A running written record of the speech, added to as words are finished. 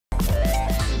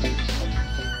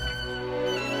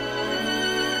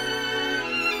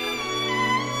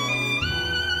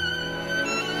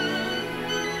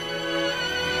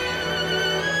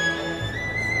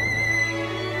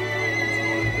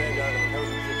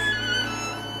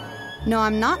No,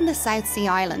 I'm not in the South Sea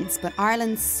Islands, but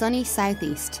Ireland's sunny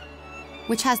southeast,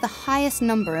 which has the highest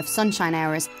number of sunshine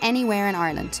hours anywhere in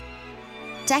Ireland.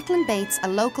 Declan Bates, a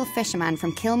local fisherman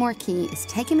from Kilmore Quay, is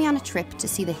taking me on a trip to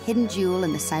see the hidden jewel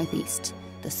in the southeast,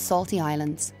 the Saltee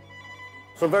Islands.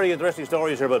 Some very interesting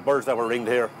stories here about birds that were ringed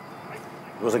here.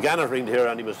 There was a gannet ringed here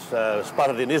and he was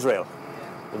spotted in Israel,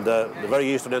 in the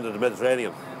very eastern end of the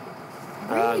Mediterranean.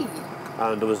 Really?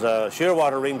 And there was a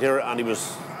shearwater ringed here and he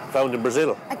was found in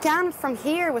Brazil. A gannet from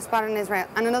here was spotted in Israel,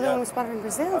 and another one was spotted in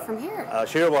Brazil from here.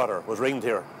 Shearwater was ringed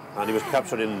here and he was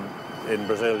captured in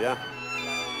Brazil, yeah.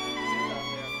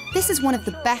 This is one of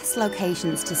the best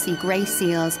locations to see grey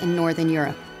seals in Northern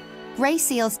Europe. Grey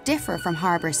seals differ from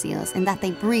harbour seals in that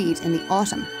they breed in the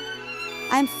autumn.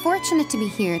 I am fortunate to be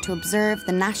here to observe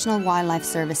the National Wildlife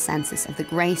Service census of the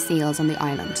grey seals on the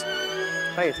island.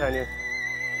 Hi, Tania.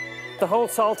 The whole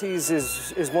Saltees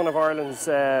is one of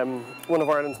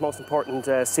Ireland's most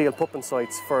important seal pupping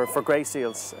sites for grey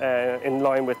seals, in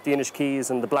line with the Inish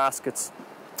Keys and the Blaskets,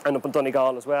 and up in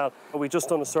Donegal as well. We just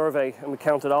done a survey and we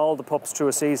counted all the pups through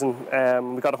a season.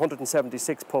 We got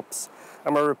 176 pups,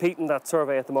 and we're repeating that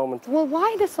survey at the moment. Well,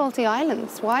 why the Saltee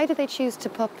Islands? Why do they choose to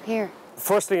pup here?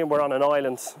 Firstly, we're on an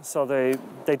island, so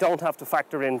they don't have to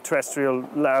factor in terrestrial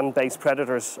land-based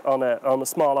predators on a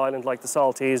small island like the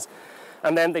Saltees.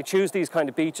 And then they choose these kind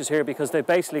of beaches here because they've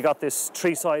basically got this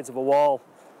three sides of a wall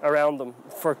around them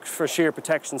for sheer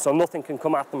protection, so nothing can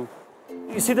come at them.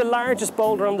 You see the largest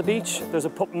boulder on the beach? There's a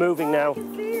pup moving now.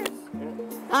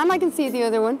 And I can see the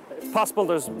other one. It's possible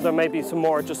there may be some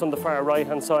more just on the far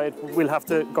right-hand side. We'll have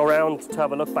to go around to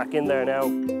have a look back in there now.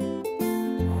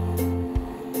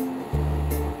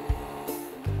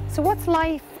 So what's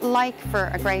life like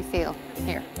for a grey seal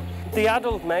here? The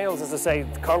adult males, as I say,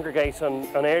 congregate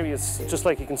on areas just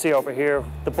like you can see over here.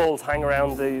 The bulls hang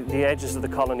around the edges of the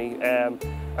colony, and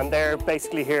they're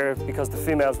basically here because the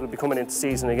females will be coming into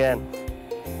season again.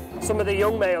 Some of the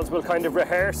young males will kind of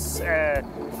rehearse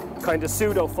kind of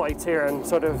pseudo fights here and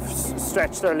sort of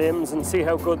stretch their limbs and see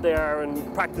how good they are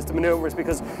and practice the manoeuvres,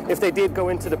 because if they did go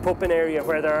into the pupping area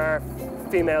where there are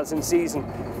females in season,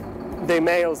 the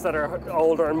males that are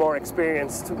older and more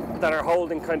experienced, that are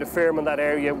holding kind of firm in that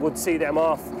area, would see them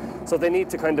off. So they need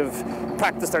to kind of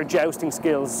practice their jousting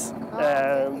skills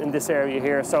in this area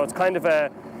here. So it's kind of a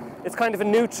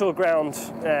neutral ground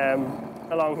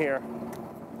along here.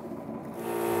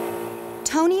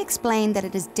 Tony explained that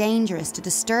it is dangerous to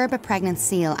disturb a pregnant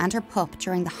seal and her pup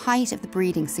during the height of the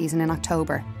breeding season in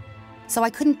October. So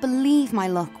I couldn't believe my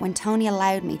luck when Tony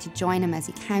allowed me to join him as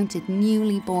he counted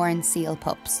newly born seal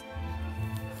pups.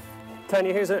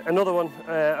 Tanya, here's another one,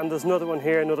 and there's another one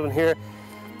here.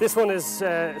 This one is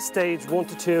stage 1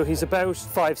 to 2. He's about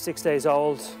 5-6 days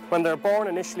old. When they're born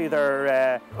initially,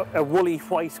 they're a woolly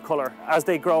white colour. As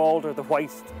they grow older, the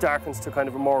white darkens to kind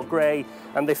of a more grey,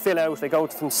 and they fill out. They go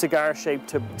from cigar shape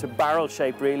to barrel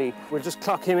shape, really. We'll just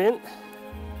clock him in,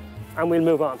 and we'll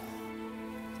move on.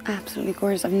 Absolutely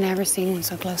gorgeous. I've never seen one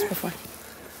so close before.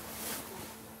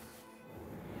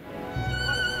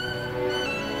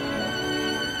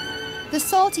 The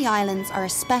Saltee Islands are a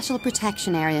special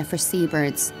protection area for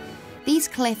seabirds. These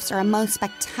cliffs are a most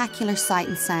spectacular sight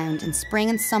and sound in spring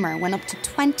and summer, when up to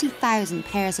 20,000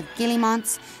 pairs of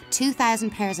guillemots, 2,000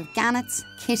 pairs of gannets,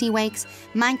 kittiwakes,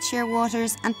 manx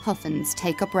shearwaters and puffins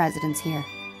take up residence here.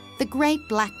 The great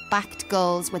black-backed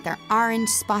gulls with their orange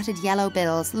spotted yellow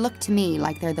bills look to me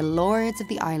like they're the lords of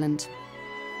the island.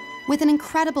 With an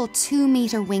incredible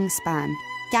 2-metre wingspan,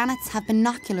 gannets have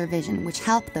binocular vision which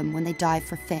help them when they dive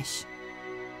for fish.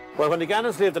 Well, when the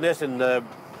gannets leave the nest in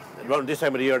around this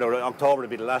time of the year, October will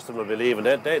be the last of them will be leaving.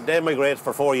 They migrate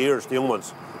for 4 years, the young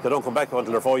ones. They don't come back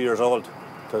until they're 4 years old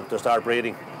to start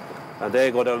breeding. And they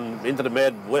go down into the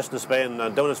Med, west of Spain,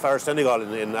 and down as far as Senegal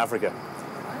in Africa.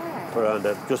 And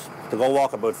just to go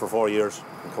walk about for 4 years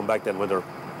and come back then when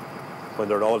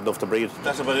they're old enough to breed.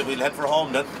 That's about it. We'll head for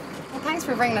home then. Well, thanks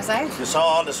for bringing us out. You saw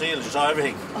all the seals, you saw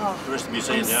everything. Oh, there is to be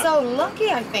seen, I'm yeah. so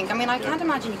lucky, I think. I mean, I can't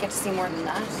imagine you get to see more than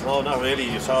that. No, not really.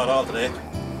 You saw it all today.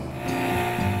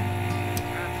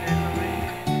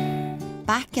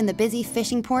 Back in the busy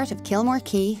fishing port of Kilmore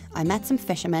Quay, I met some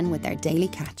fishermen with their daily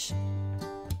catch.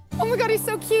 Oh my God, he's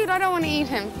so cute. I don't want to eat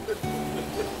him.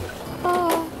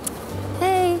 Oh,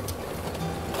 hey.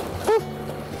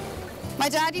 My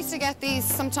dad used to get these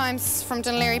sometimes from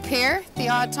Dunleary Pier, the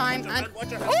odd time. And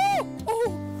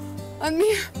and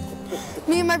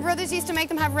me and my brothers used to make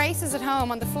them have races at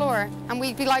home on the floor. And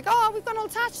we'd be like, oh, we've got to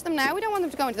attach them now. We don't want them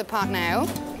to go into the pot now.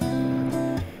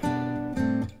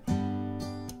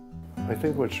 I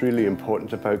think what's really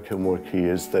important about Kilmore Quay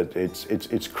is that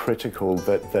it's critical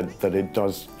that it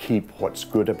does keep what's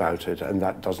good about it, and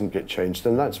that doesn't get changed,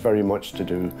 and that's very much to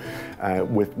do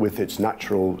with its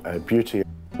natural beauty.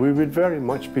 We would very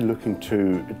much be looking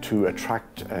to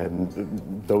attract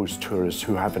those tourists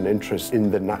who have an interest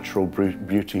in the natural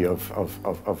beauty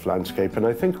of landscape, and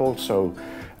I think also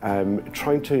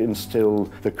trying to instill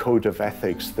the code of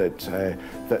ethics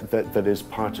that is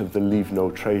part of the Leave No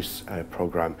Trace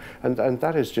programme, and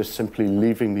that is just simply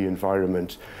leaving the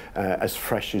environment as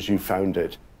fresh as you found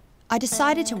it. I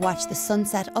decided to watch the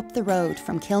sunset up the road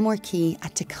from Kilmore Quay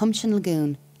at Tecumseh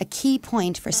Lagoon, a key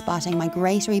point for spotting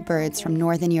migratory birds from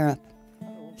Northern Europe.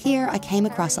 Here I came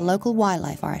across a local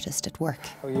wildlife artist at work.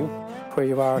 How are you? Where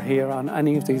you are here on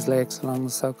any of these lakes along the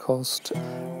south coast,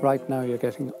 right now you're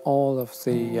getting all of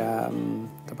the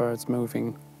birds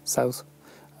moving south.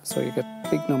 So you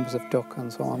get big numbers of duck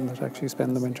and so on that actually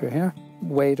spend the winter here.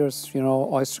 Waders, you know,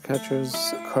 oyster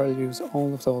catchers, curlews,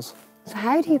 all of those. So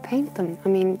how do you paint them? I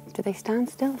mean, do they stand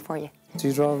still for you? So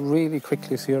you draw really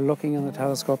quickly, so you're looking in the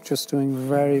telescope, just doing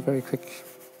very, very quick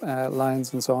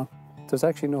lines and so on. There's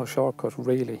actually no shortcut,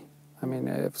 really. I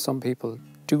mean, some people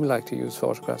do like to use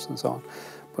photographs and so on,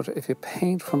 but if you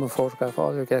paint from a photograph,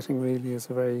 all you're getting really is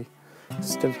a very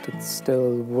stilted,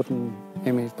 still, wooden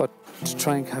image. But to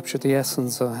try and capture the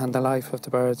essence and the life of the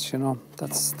birds, you know,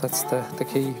 that's the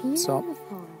key. Beautiful. So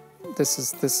this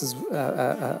is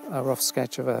a rough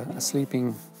sketch of a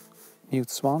sleeping mute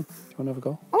swan. Do you want to have a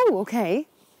go? Oh, okay.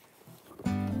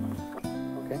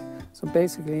 Okay. So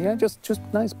basically, yeah, just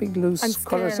nice big loose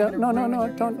colours.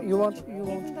 No, don't. You won't.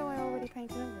 Even though I already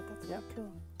painted over it, that's cool.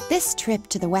 This trip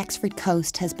to the Wexford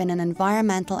coast has been an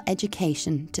environmental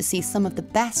education to see some of the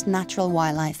best natural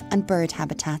wildlife and bird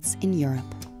habitats in Europe.